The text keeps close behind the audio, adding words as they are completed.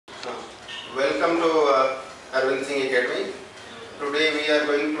welcome to Arbind Singh Academy. Today we are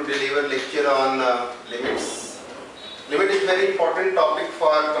going to deliver lecture on limits. Limit is very important topic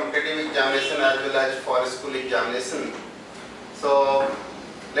for competitive examination as well as for school examination. So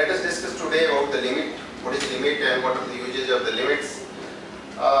let us discuss today about the limit. What is limit and what are the uses of the limits.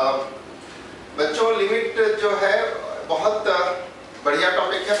 बच्चों limit जो है बहुत बढ़िया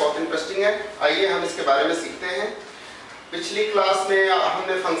topic है, बहुत interesting है. आइए हम इसके बारे में सीखते हैं. पिछली क्लास में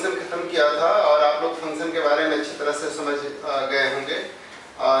हमने फंक्शन खत्म किया था और आप लोग फंक्शन के बारे में अच्छी तरह से समझ गए होंगे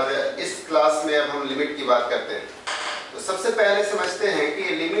और इस क्लास में अब हम लिमिट की बात करते हैं. तो सबसे पहले समझते हैं कि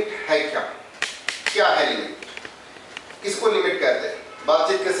ये लिमिट है क्या है लिमिट, किसको लिमिट कहते हैं.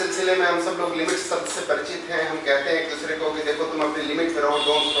 बातचीत के सिलसिले में हम सब लोग लिमिट शब्द से परिचित हैं. हम कहते हैं एक दूसरे को कि देखो तुम अपनी लिमिट में रहो,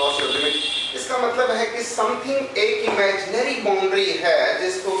 डोंट क्रॉस योर लिमिट. इसका मतलब है कि समथिंग एक इमेजिनरी बाउंड्री है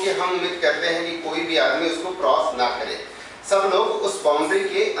जिसको कि हम उम्मीद करते हैं कि कोई भी आदमी उसको क्रॉस ना करे, सब लोग उस बाउंड्री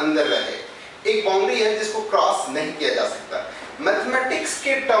के अंदर रहे. एक बाउंड्री है जिसको क्रॉस नहीं किया जा सकता. मैथमेटिक्स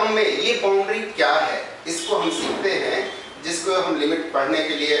के टर्म में ये बाउंड्री क्या है इसको हम सीखते हैं, जिसको हम लिमिट पढ़ने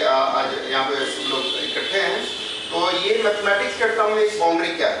के लिए आज यहाँ पे सब लोग इकट्ठे हैं. तो ये मैथमेटिक्स के टर्म में एक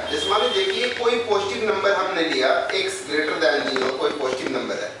बाउंड्री क्या है. जैसे मान लीजिए देखिए कोई पॉजिटिव नंबर हमने लिया x ग्रेटर देन 0, कोई पॉजिटिव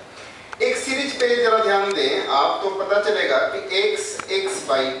नंबर है. एक सीरीज पे जरा ध्यान दें आप तो पता चलेगा कि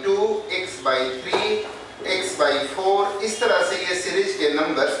x/2, x/3, x/4 इस तरह से ये सीरीज के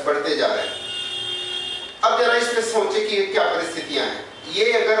नंबर्स बढ़ते जा रहे हैं. अब जरा इस पे सोचें कि ये क्या परिस्थितियां हैं.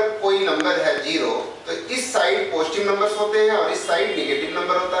 ये अगर कोई नंबर है 0 तो इस साइड पॉजिटिव नंबर्स होते हैं और इस साइड नेगेटिव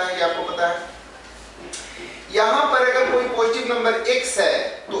नंबर होता है, ये आपको पता है. यहां पर अगर कोई पॉजिटिव नंबर x है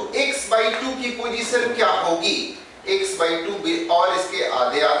तो x/2 की पोजीशन क्या होगी, x/2 और इसके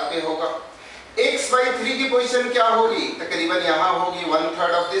आधे हाथ पे होगा. x/3 की पोजीशन क्या होगी, तकरीबन यहां होगी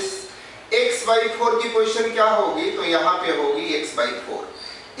 1/3 ऑफ दिस. x/4 की पोजीशन क्या होगी, तो यहाँ पे होगी x/4.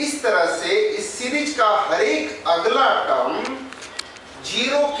 इस तरह से इस सीरीज का हर एक अगला टर्म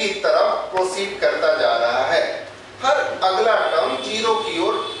 0 की तरफ प्रोसीड करता जा रहा है. हर अगला टर्म 0 की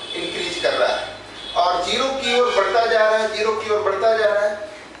ओर इंक्रीज कर रहा है और 0 की ओर बढ़ता जा रहा है, 0 की ओर बढ़ता जा रहा है.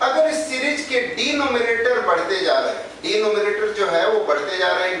 अगर इस सीरीज के डिनोमिनेटर बढ़ते जा रहे हैं, डिनोमिनेटर जो है वो बढ़ते जा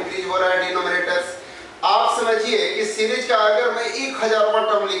रहा है, इंक्रीज हो रहा है डिनोमिनेटर्स. आप समझिए कि सीरीज का अगर मैं 1000वां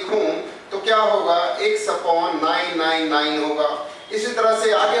टर्म लिखूं तो क्या होगा, x/999 होगा. इसी तरह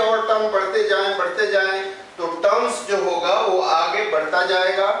से आगे और टर्म बढ़ते जाएं तो टर्म्स जो होगा वो आगे बढ़ता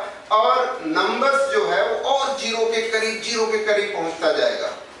जाएगा और नंबर्स जो है वो और 0 के करीब पहुंचता जाएगा.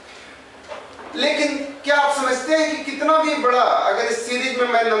 लेकिन क्या आप समझते हैं कि कितना भी बड़ा अगर इस सीरीज में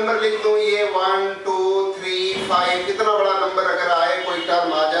मैं नंबर लिख दूं, ये 1 2 3 5 कितना बड़ा नंबर अगर आए, कोई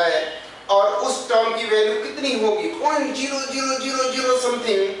टर्म आ जाए और उस टर्म की वैल्यू कितनी होगी, 0.0000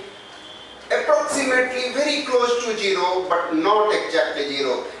 something, approximately very close to 0 but not exactly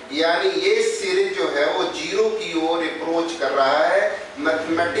 0. यानी ये सीरीज जो है वो 0 की ओर अप्रोच कर रहा है.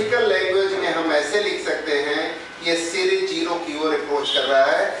 मैथमेटिकल लैंग्वेज में हम ऐसे लिख सकते हैं ये सीरीज 0 की ओर अप्रोच कर रहा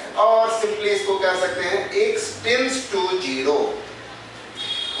है और सिंपली इसको कह सकते हैं x टेंड्स टू 0.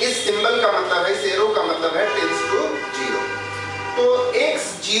 इस सिंबल का मतलब है, इस एरो का मतलब है टेंड्स टू 0. तो x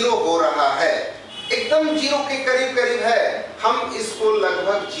 0 हो रहा है, एकदम 0 के करीब है. हम इसको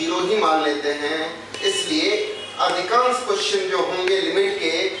लगभग 0 ही मान लेते हैं. इसलिए अधिकांश क्वेश्चन जो होंगे लिमिट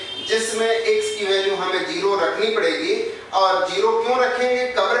के जिसमें x की वैल्यू हमें 0 रखनी पड़ेगी और 0 क्यों रखेंगे,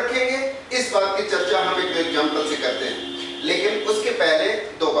 कब रखेंगे, इस बात की चर्चा हम एक एग्जांपल से करते हैं. लेकिन उसके पहले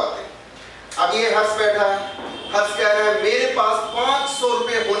दो बातें. अब ये हर्ष बैठा है, हर्ष कह रहा है मेरे पास 500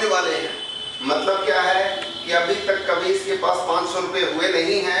 रुपए होने वाले हैं. मतलब क्या है कि अभी तक कभी इसके पास 500 रुपए हुए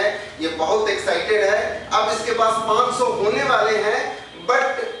नहीं हैं. ये बहुत एक्साइटेड है. अब इसके पास 500 होने वाले हैं बट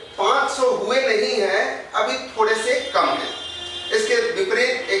 500 हुए नहीं हैं, अभी थोड़े से कम है. इसके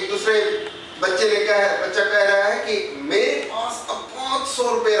विपरीत एक दूसरे बच्चा कह रहा है कि मेरे पास अब 500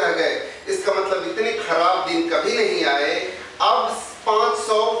 रुपए रह गए. इसका मतलब इतने खराब दिन कभी नहीं आए, अब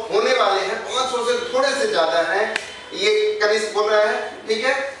 500 होने वाले हैं, 500 से थोड़े से ज्यादा हैं. ये कनिष्ठ बोल रहा है, ठीक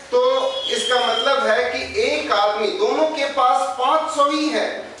है. तो इसका मतलब है कि एक आदमी, दोनों के पास 500 ही है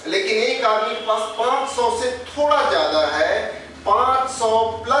लेकिन एक आदमी के पास 500 से थोड़ा ज्यादा है, 500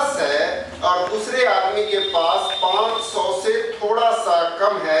 प्लस है और दूसरे आदमी के पास 500 से थोड़ा सा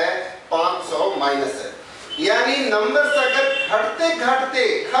कम है, 500 माइनस है. यानी नंबर्स अगर घटते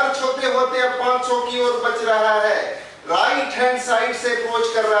खर्च होते अब 500 की ओर बच रहा है, राइट हैंड साइड से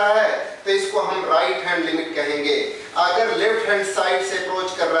अप्रोच कर रहा है तो इसको हम राइट हैंड लिमिट कहेंगे. अगर लेफ्ट हैंड साइड से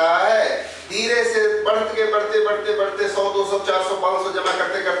अप्रोच कर रहा है, धीरे से बढ़ते 100 200 400 500 जमा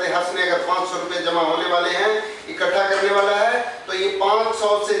करते हर्ष ने अगर 500 रुपए जमा होने वाले हैं, इकट्ठा करने वाला है, तो ये 500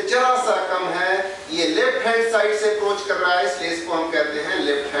 से जरा सा कम है, ये लेफ्ट हैंड साइड से अप्रोच कर रहा है, इसलिए इसको हम कहते हैं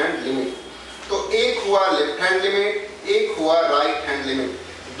लेफ्ट हैंड लिमिट. तो एक हुआ लेफ्ट हैंड लिमिट, एक हुआ राइट हैंड लिमिट,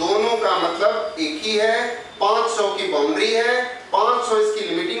 दोनों का मतलब एक ही है। 500 की बाउंड्री है, 500 इसकी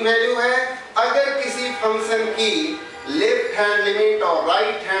लिमिटिंग वैल्यू है। अगर किसी फंक्शन की लेफ्ट हैंड लिमिट और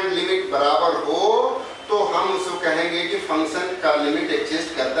राइट हैंड लिमिट बराबर हो तो हम उसको कहेंगे कि फंक्शन का लिमिट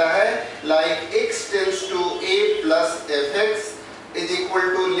एग्जिस्ट करता है। Like x tends to a plus fx is equal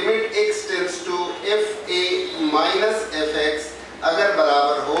to limit x tends to fa minus fx अगर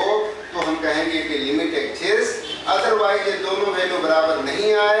बराबर हो तो हम कहेंगे कि लिमिट एग्जिस्ट। अदरवाइज ये दोनों वैल्यू बराबर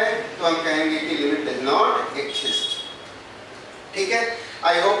नहीं आए तो हम कहेंगे कि लिमिट डज नॉट एग्जिस्ट। ठीक है,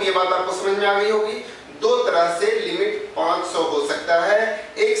 आई होप ये बात आपको समझ में आ गई होगी। दो तरह से लिमिट 500 हो सकता है।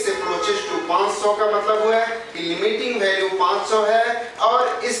 एक से अप्रोचेस टू 500 का मतलब हुआ कि लिमिटिंग वैल्यू 500 है और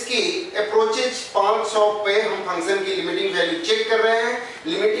इसकी अप्रोचेस 500 पे हम फंक्शन की लिमिटिंग वैल्यू चेक कर रहे हैं।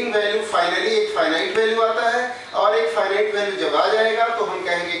 लिमिटिंग वैल्यू फाइनली एक फाइनाइट वैल्यू आता है और एक फाइनाइट वैल्यू जब आ जाएगा तो हम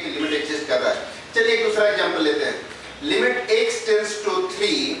कहेंगे कि लिमिट एग्जिस्ट कर रहा है। चलिए एक दूसरा एग्जांपल लेते हैं। Limit x tends to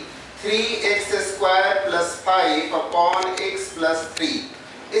 3x square plus 5 upon x plus 3।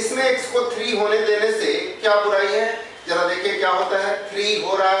 इसमें x को 3 होने देने से क्या बुराई है, जरा देखिए क्या होता है। 3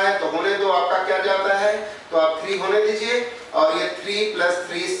 हो रहा है तो होने दो, आपका क्या जाता है, तो आप 3 होने दीजिए और ये 3 प्लस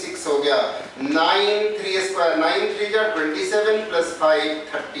 3 6 हो गया। 9 3 स्क्वायर 9 3 जा 27 प्लस 5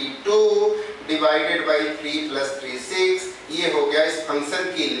 32 डिवाइडेड बाई 3 प्लस 3 6। ये हो गया इस फंक्शन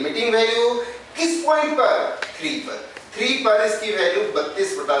की लिमिटिंग वैल्यू। किस पॉइंट पर, 3 पर। 3 पर इसकी वैल्यू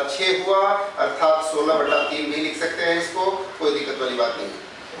 32/6 हुआ, अर्थात 16/3 भी लिख सकते हैं इसको, कोई दिक्कत वाली बात नहीं।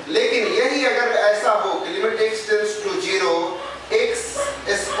 लेकिन यही अगर ऐसा हो कि limit x tends to 0 x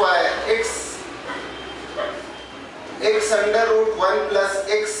square x under root 1 plus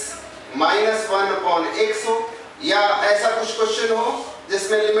x minus 1 upon x हो, या ऐसा कुछ क्वेश्चन हो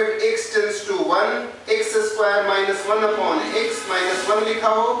जिसमें limit x tends to 1 x square minus 1 upon x minus 1 लिखा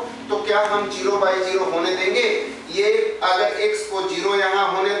हो, तो क्या हम 0/0 होने देंगे? ये अगर x को 0 यहाँ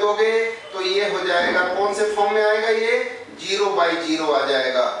होने दोगे तो ये हो जाएगा, कौन से फॉर्म में आएगा, ये 0/0 आ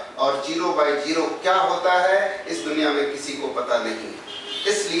जाएगा। और 0/0 क्या होता है इस दुनिया में किसी को पता नहीं,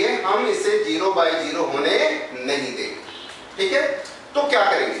 इसलिए हम इसे 0/0 होने नहीं देंगे। ठीक है, तो क्या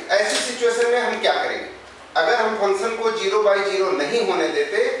करेंगे ऐसी सिचुएशन में, हम क्या करेंगे? अगर हम फंक्शन को 0/0 नहीं होने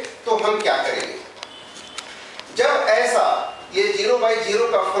देते तो हम क्या करेंगे? जब ऐसा ये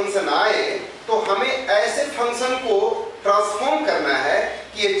 0/0 का फंक्शन आए तो हमें ऐसे फंक्शन को ट्रांसफॉर्म करना है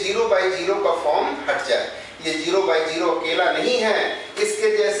कि ये 0/0 का फॉर्म हट जाए। ये 0/0 अकेला नहीं है,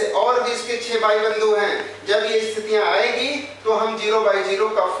 इसके जैसे और भी इसके 6 भाई बंधु हैं। जब ये स्थितियां आएगी तो हम 0/0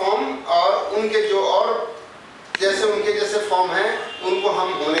 का फॉर्म और उनके जो और जैसे उनके जैसे फॉर्म हैं उनको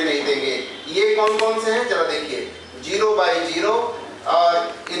हम होने नहीं देंगे। ये कौन कौन से हैं जरा देखिए, 0/0 और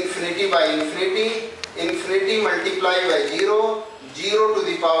infinity/infinity, infinity multiply by 0, 0 to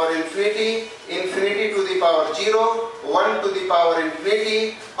the power infinity, infinity to the power 0, 1 to the power infinity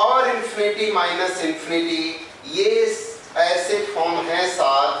और infinity माइनस infinity। ये ऐसे फॉर्म हैं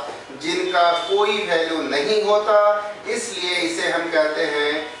 7 जिनका कोई वैल्यू नहीं होता, इसलिए इसे हम कहते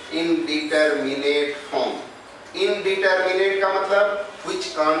हैं इनडिटरमिनेट फॉर्म। इनडिटरमिनेट का मतलब which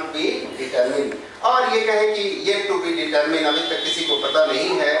can't be determined, और ये कहें कि yet to be determined, अभी तक किसी को पता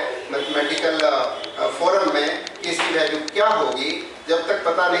नहीं है मैथमेटिकल फोरम में कि इसकी वैल्यू क्या होगी। जब तक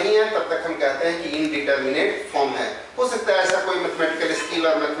पता नहीं है तब तक हम कहते हैं कि इनडिटरमिनेट फॉर्म है। हो सकता है ऐसा कोई मैथमेटिकल स्किल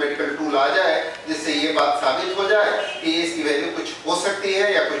और मैथमेटिकल टूल आ जाए जिससे ये बात साबित हो जाए कि इसकी वैल्यू कुछ हो सकती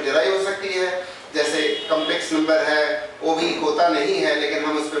है या कुछ डिराइव हो सकती है। जैसे कॉम्प्लेक्स नंबर है, वो भी होता नहीं है लेकिन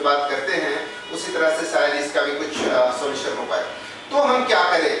हम उस पर बात करते हैं, उसी तरह से शायद इसका भी कुछ सॉल्यूशन हो पाए। तो हम क्या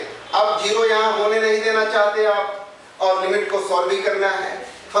करें, अब 0 यहाँ होने नहीं देना चाहते आप और लिमिट को सॉल्व भी करना है,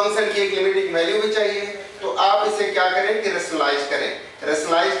 फंक्शन की एक लिमिटिंग वैल्यू भी चाहिए, तो आप इसे क्या करें कि रेशनलाइज करें।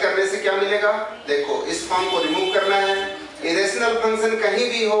 रेशनलाइज करने से क्या मिलेगा, देखो इस फॉर्म को रिमूव करना है। इरेशनल फंक्शन कहीं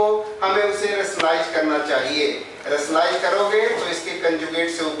भी हो हमें उसे रेशनलाइज करना चाहिए। रेशनलाइज करोगे तो इसके कंजुगेट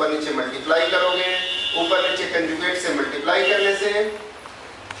से ऊपर नीचे मल्टीप्लाई करोगे, ऊपर नीचे कंजुगेट से मल्टीप्लाई करने से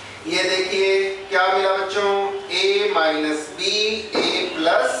ये देखिए क्या मिला बच्चों, a minus B A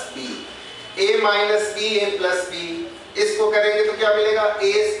plus B, a minus B A plus B. इसको करेंगे तो क्या मिलेगा,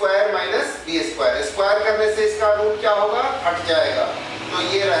 a square minus B square. Square करने से इसका रूट क्या होगा, हट जाएगा, तो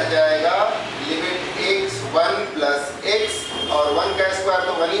ये रह जाएगा लिमिट x 1 प्लस x और 1 का स्क्वायर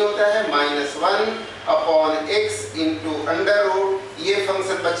तो 1 ही होता है, minus 1 upon x into under root, ये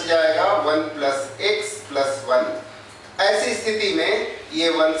फंक्शन बच जाएगा 1 प्लस x प्लस 1। ऐसी स्थिति में ये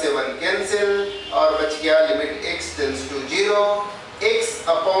 1 से 1 कैंसिल और बच गया limit x tends to 0, x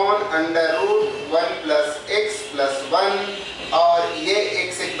upon under root 1 plus x plus 1, और ये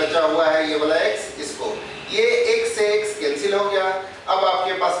x एक बचा हुआ है, ये वाला x, इसको ये x से x कैंसिल हो गया। अब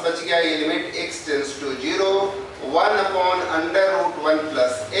आपके पास बच गया ये limit x tense to 0 1 upon under root 1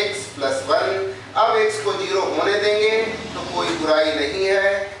 plus x plus 1। अब x को 0 होने देंगे तो कोई बुराई नहीं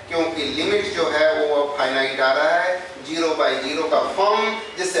है, क्योंकि लिमिट जो है वो अब फाइनाइट आ रहा है। 0/0 का फॉर्म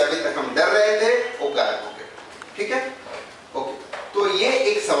जिससे अभी तक हम डर रहे थे वो गायब हो गया। ठीक है, ओके। तो ये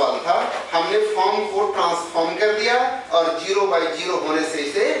एक सवाल था, हमने फॉर्म को ट्रांसफॉर्म कर दिया और 0/0 होने से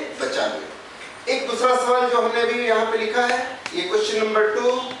इसे बचा लिया। एक दूसरा सवाल जो हमने भी यहाँ पे लिखा है, ये क्वेश्चन नंबर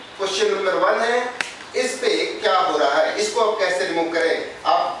 2 क्वेश्चन नंबर 1 है। इस पे क्या हो रहा है, इसको आप कैसे रिमूव करें।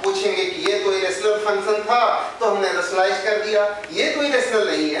 आप पूछेंगे कि ये तो इरेशनल फंक्शन था तो हमने रैशनलाइज कर दिया, ये तो इरेशनल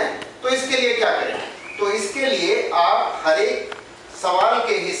नहीं है, तो इसके लिए क्या करें। तो इसके लिए आप हर एक सवाल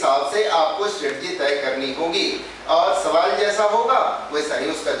के हिसाब से आपको स्ट्रेटजी तय करनी होगी, और सवाल जैसा होगा वैसा ही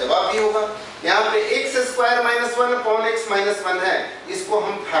उसका जवाब भी होगा। यहाँ पे x² - 1 अपॉन x - 1 है, इसको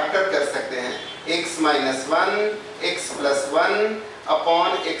हम फैक्टर कर सकते हैं। x - 1 x + 1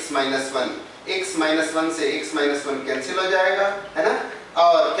 upon x - 1। x - 1 से x - 1 कैंसिल हो जाएगा, है ना।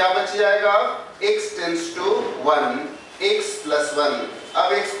 और क्या बच जाएगा, x टेंस टू 1 x + 1।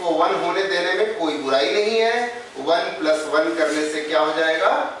 अब x को 1 होने देने में कोई बुराई नहीं है, 1 + 1 करने से क्या हो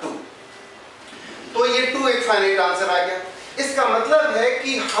जाएगा 2। तो ये 2 एक फाइनाइट आंसर आ गया। इसका मतलब है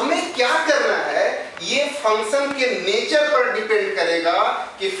कि हमें क्या करना है, ये फंक्शन के नेचर पर डिपेंड करेगा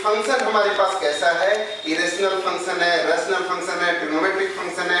कि फंक्शन हमारे पास कैसा है। इरेशनल फंक्शन है, रैशनल फंक्शन है, ट्रिग्नोमेट्रिक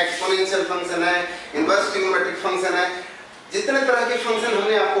फंक्शन है, एक्सपोनेंशियल फंक्शन है, इनवर्स ट्रिग्नोमेट्रिक फंक्शन है। जितने तरह के फंक्शन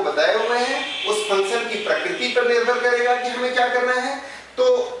हमने आपको बताए हुए हैं, उस फंक्शन की प्रकृति पर निर्भर करेगा कि हमें क्या करना है। तो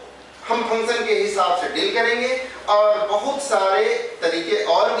हम फंक्शन के हिसाब से डील करेंगे, और बहुत सारे तरीके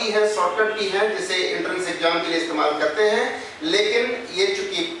और भी हैं, शॉर्टकट भी हैं, जिसे एंट्रेंस एग्जाम के लिए इस्तेमाल करते हैं। लेकिन ये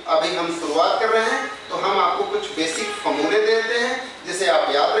चूंकि अभी हम शुरुआत कर रहे हैं, तो हम आपको कुछ बेसिक फॉर्मूले देते हैं जिसे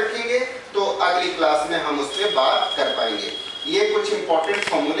आप याद रखेंगे, तो अगली क्लास में हम उस पर बात कर पाएंगे। ये कुछ इंपॉर्टेंट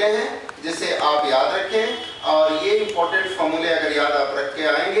फॉर्मूले हैं जिसे आप याद रखें, और ये इंपॉर्टेंट फॉर्मूले अगर याद आप रख के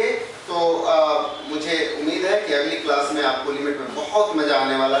आएंगे तो मुझे उम्मीद है कि अगली क्लास में आपको लिमिट में बहुत मजा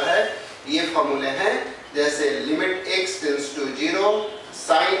आने वाला है। ये फॉर्मूले हैं, जैसे limit x tense to 0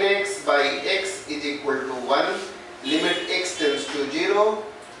 sin x/x = 1, limit x tense to 0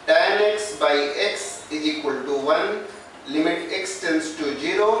 tan x/x = 1, limit x tense to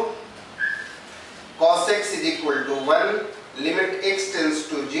 0 cos x = 1, limit x tense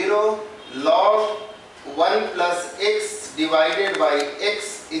to 0 log 1 + x divided by x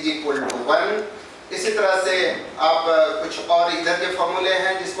 = 1। इसी तरह से आप कुछ और इधर के फॉर्मूले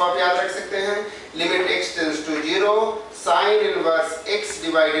हैं जिसको आप याद रख सकते हैं। Limit x tense to 0 sin inverse x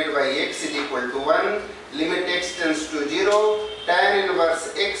divided by x = 1, limit x tense to 0 tan inverse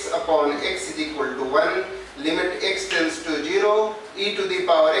x upon x = 1, limit x tense to 0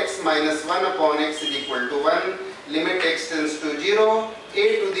 e⁻x - 1 upon x = 1, limit x tense to 0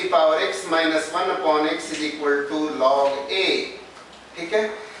 a⁻x - 1 upon x = log a। ठीक है,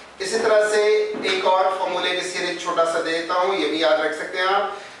 इसी तरह से एक और फॉर्मूले की series छोटा सा देता हूं, ये भी याद रख सकते हैं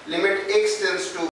आप। Limit x tense to